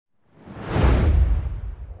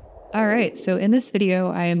All right, so in this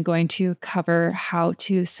video, I am going to cover how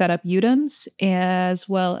to set up UDIMs as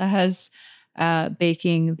well as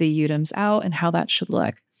baking the UDIMs out and how that should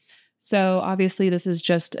look. So obviously this is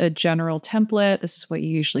just a general template. This is what you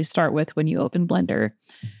usually start with when you open Blender.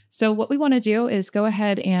 So what we want to do is go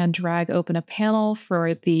ahead and drag open a panel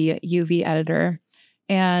for the UV editor.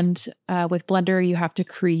 And with Blender, you have to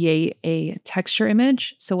create a texture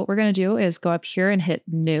image. So what we're going to do is go up here and hit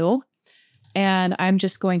New. And I'm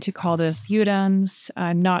just going to call this UDIMS.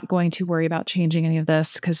 I'm not going to worry about changing any of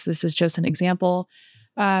this because this is just an example.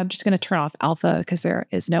 I'm just going to turn off alpha because there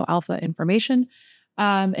is no alpha information.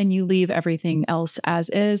 And you leave everything else as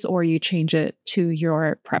is, or you change it to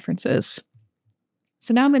your preferences.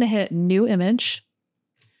 So now I'm going to hit New Image.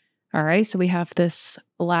 All right, so we have this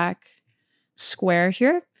black square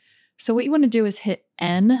here. So what you want to do is hit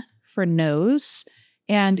N for nose.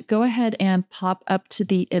 And go ahead and pop up to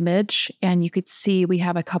the image, and you could see we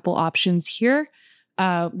have a couple options here.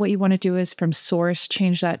 What you want to do is from source,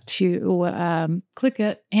 change that to, click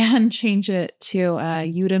it and change it to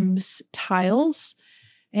UDIMS tiles.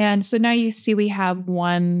 And so now you see we have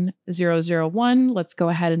 1001. Let's go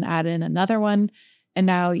ahead and add in another one. And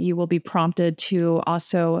now you will be prompted to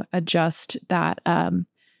also adjust that the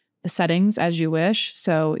settings as you wish.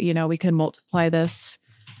 So, we can multiply this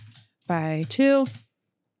by 2.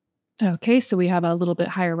 Okay, so we have a little bit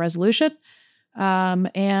higher resolution.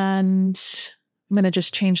 And I'm going to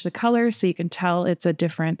just change the color so you can tell it's a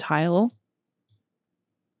different tile.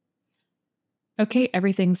 Okay,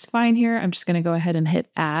 everything's fine here. I'm just going to go ahead and hit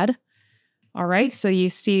Add. All right, so you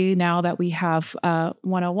see now that we have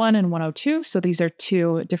 101 and 102. So these are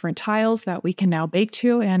 2 different tiles that we can now bake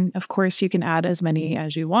to. And of course, you can add as many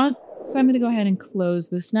as you want. So I'm going to go ahead and close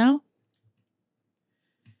this now.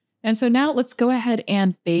 And so now let's go ahead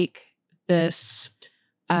and bake this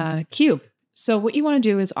cube. So what you want to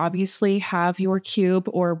do is obviously have your cube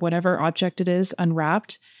or whatever object it is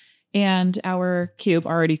unwrapped. And our cube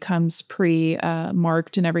already comes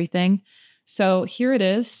pre-marked and everything. So here it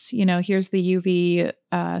is. Here's the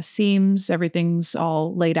UV seams. Everything's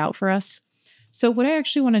all laid out for us. So what I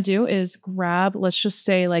actually want to do is grab, let's just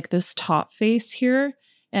say like this top face here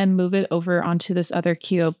and move it over onto this other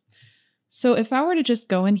cube. So if I were to just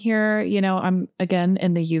go in here, I'm again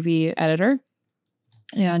in the UV editor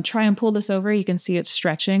and try and pull this over, you can see it's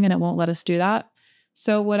stretching and it won't let us do that.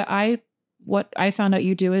 So what I found out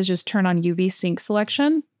you do is just turn on UV sync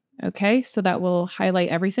selection. Okay, so that will highlight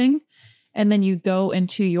everything. And then you go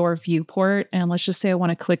into your viewport and let's just say I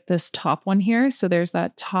want to click this top one here. So there's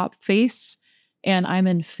that top face and I'm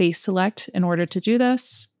in face select in order to do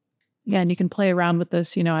this. Again, you can play around with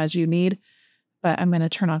this, as you need. But I'm going to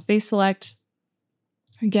turn on face select.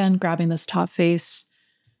 Again, grabbing this top face.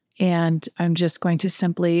 And I'm just going to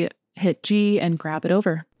simply hit G and grab it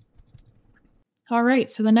over. All right,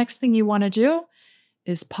 so the next thing you want to do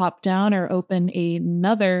is pop down or open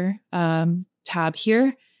another tab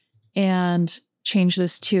here and change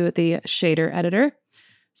this to the shader editor.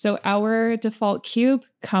 So our default cube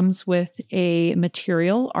comes with a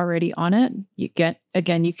material already on it. You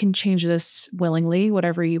can change this willingly,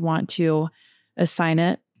 whatever you want to assign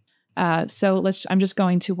it. I'm just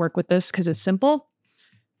going to work with this because it's simple.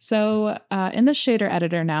 So in the shader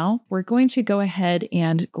editor now, we're going to go ahead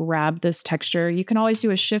and grab this texture. You can always do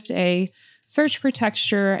a Shift-A, search for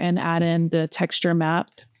texture, and add in the texture map.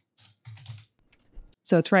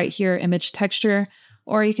 So it's right here, image texture,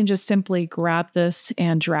 or you can just simply grab this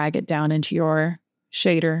and drag it down into your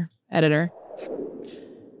shader editor.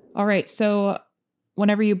 All right, so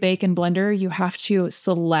whenever you bake in Blender, you have to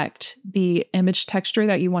select the image texture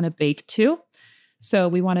that you want to bake to. So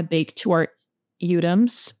we want to bake to our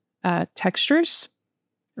UDIMS textures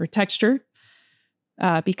or texture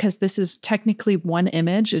because this is technically one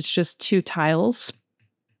image. It's just 2 tiles.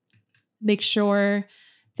 Make sure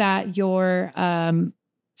that your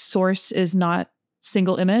source is not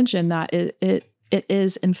single image and that it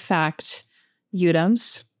is in fact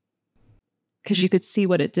UDIMS, because you could see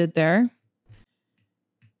what it did there.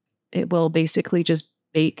 It will basically just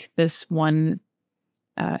bake this one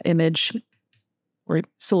image or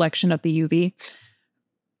selection of the UV.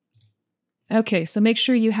 Okay, so make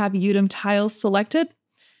sure you have UDIM tiles selected,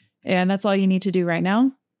 and that's all you need to do right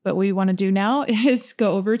now. But what you want to do now is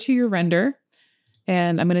go over to your render,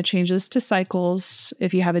 and I'm going to change this to cycles.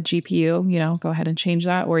 If you have a GPU, go ahead and change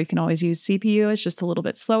that, or you can always use CPU. It's just a little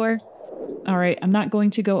bit slower. All right, I'm not going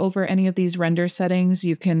to go over any of these render settings.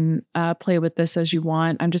 You can play with this as you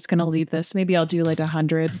want. I'm just going to leave this. Maybe I'll do like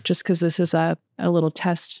 100 just because this is a little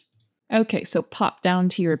test. Okay, so pop down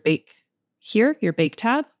to your bake here, your bake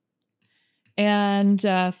tab. And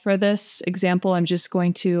for this example, I'm just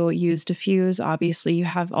going to use diffuse. Obviously, you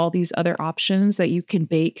have all these other options that you can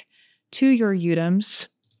bake to your UDIMS.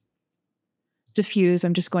 Diffuse,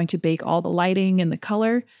 I'm just going to bake all the lighting and the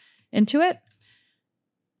color into it.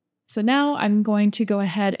 So now I'm going to go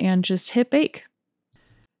ahead and just hit bake.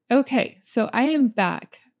 Okay, so I am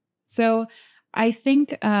back. So I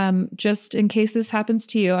think just in case this happens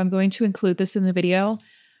to you, I'm going to include this in the video.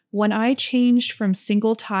 When I changed from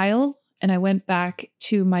single tile and I went back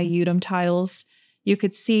to my UDIM tiles, you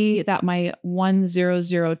could see that my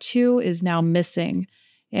 1002 is now missing.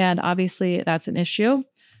 And obviously that's an issue.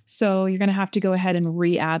 So you're going to have to go ahead and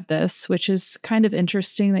re-add this, which is kind of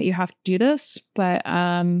interesting that you have to do this, but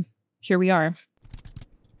here we are.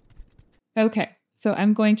 Okay, so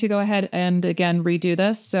I'm going to go ahead and again redo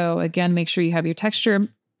this. So again, make sure you have your texture,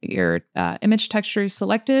 your image texture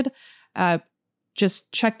selected.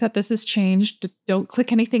 Just check that this is changed. Don't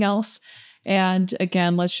click anything else. And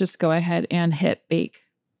again, let's just go ahead and hit bake.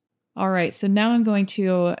 All right, so now I'm going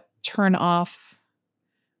to turn off,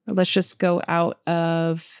 let's just go out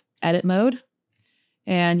of edit mode.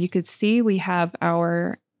 And you could see we have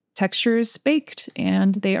our textures baked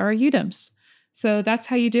and they are UDIMs. So that's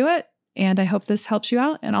how you do it. And I hope this helps you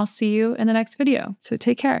out, and I'll see you in the next video. So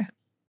take care.